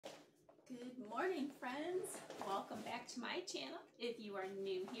morning, friends. Welcome back to my channel. If you are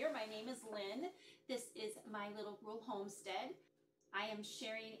new here, my name is Lynn. This is my little rural homestead. I am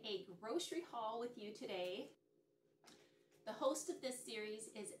sharing a grocery haul with you today. The host of this series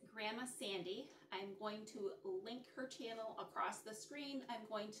is Grandma Sandy. I'm going to link her channel across the screen. I'm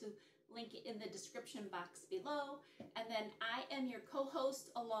going to link it in the description box below. And then I am your co-host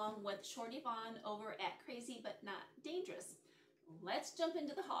along with Shorty Vaughn over at Crazy But Not Dangerous. Let's jump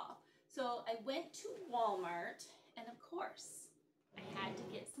into the haul. So I went to Walmart and of course I had to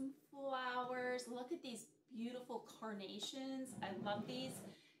get some flowers. Look at these beautiful carnations. I love these.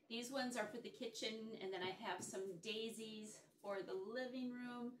 These ones are for the kitchen, and then I have some daisies for the living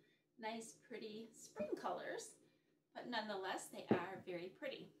room. Nice pretty spring colors, but nonetheless they are very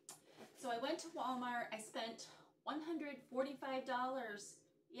pretty. So I went to Walmart. I spent $145.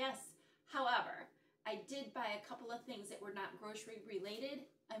 Yes, however, I did buy a couple of things that were not grocery related.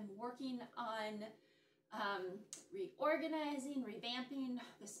 I'm working on reorganizing, revamping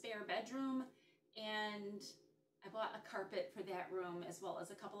the spare bedroom, and I bought a carpet for that room as well as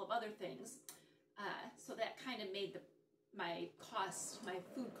a couple of other things. So that kind of made my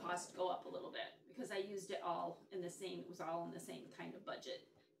food cost go up a little bit because I used it all in the same, it was all in the same kind of budget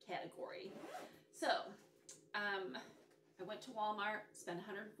category. So I went to Walmart, spent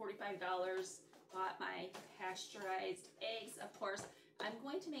 $145, bought my pasteurized eggs. Of course, I'm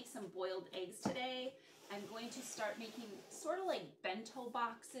going to make some boiled eggs today. I'm going to start making sort of like bento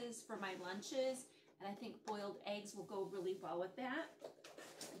boxes for my lunches, and I think boiled eggs will go really well with that.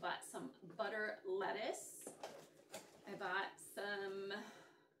 I bought some butter lettuce. I bought some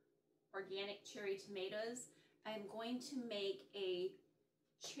organic cherry tomatoes. I'm going to make a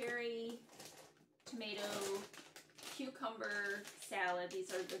cherry tomato cucumber salad.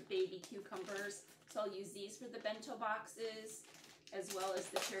 These are the baby cucumbers. So I'll use these for the bento boxes as well as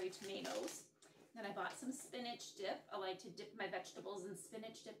the cherry tomatoes. Then I bought some spinach dip. I like to dip my vegetables in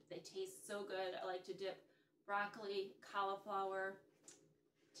spinach dip. They taste so good. I like to dip broccoli, cauliflower,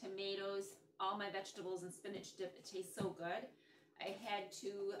 tomatoes, all my vegetables in spinach dip. It tastes so good. I had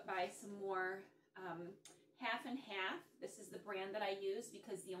to buy some more half and half. This is the brand that I use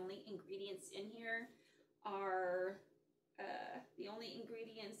because the only ingredients in here are, the only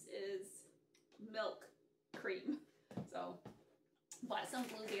ingredients is milk cream. So bought some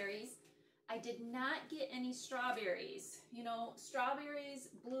blueberries. I did not get any strawberries. You know, strawberries,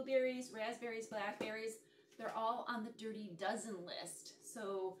 blueberries, raspberries, blackberries, they're all on the Dirty Dozen list.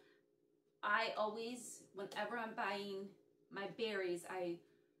 So I always, whenever I'm buying my berries, I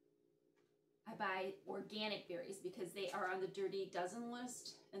buy organic berries because they are on the Dirty Dozen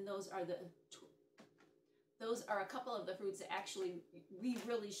list, and those are a couple of the fruits that actually we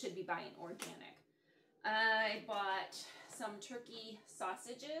really should be buying organic. I bought some turkey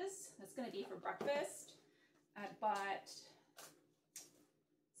sausages. That's going to be for breakfast. I bought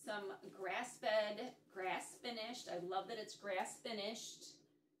some grass-fed, grass-finished. I love that it's grass-finished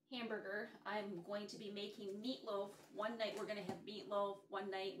hamburger. I'm going to be making meatloaf. One night we're going to have meatloaf.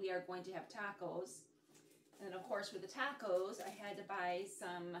 One night we are going to have tacos. And then of course for the tacos, I had to buy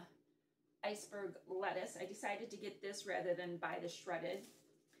some iceberg lettuce. I decided to get this rather than buy the shredded.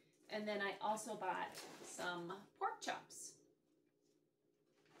 And then I also bought some pork chops.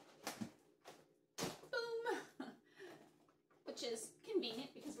 Boom! Which is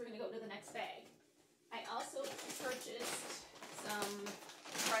convenient because we're going to go to the next bag. I also purchased some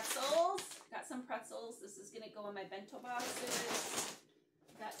pretzels. Got some pretzels. This is going to go in my bento boxes.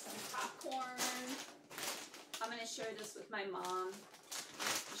 Got some popcorn. I'm going to share this with my mom.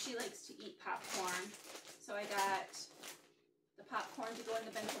 She likes to eat popcorn. So I got the popcorn to go in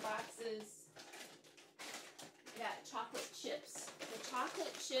the bento boxes. I got chocolate chips. The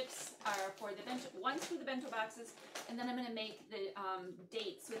chocolate chips are for the bento, one's for the bento boxes, and then I'm going to make the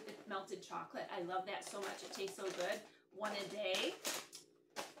dates with the melted chocolate. I love that so much. It tastes so good. One a day.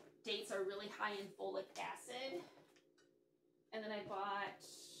 Dates are really high in folic acid. And then I bought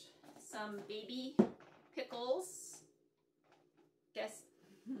some baby pickles. Guess,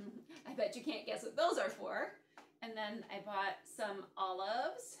 I bet you can't guess what those are for. And then I bought some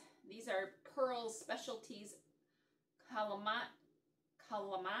olives. These are Pearl's Specialties Kalamata.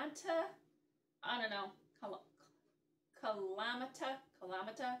 I don't know.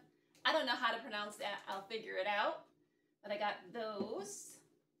 Kalamata. I don't know how to pronounce that. I'll figure it out. But I got those.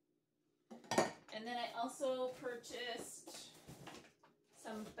 And then I also purchased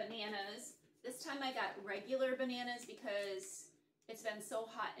some bananas. This time I got regular bananas because it's been so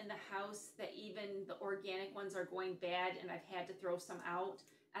hot in the house that even the organic ones are going bad, and I've had to throw some out.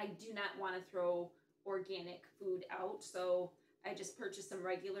 I do not want to throw organic food out, so I just purchased some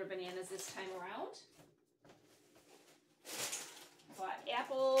regular bananas this time around. I bought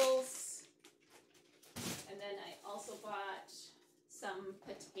apples, and then I also bought some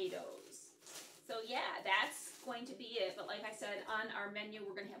potatoes. So yeah, that's going to be it. But like I said, on our menu,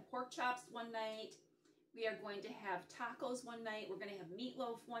 we're going to have pork chops one night. We are going to have tacos one night. We're going to have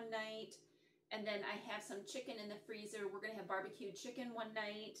meatloaf one night. And then I have some chicken in the freezer. We're going to have barbecued chicken one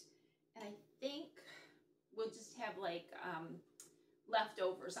night. And I think we'll just have like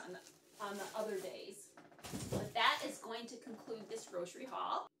leftovers on the other days. But that is going to conclude this grocery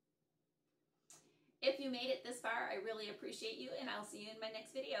haul. If you made it this far, I really appreciate you, and I'll see you in my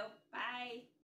next video. Bye!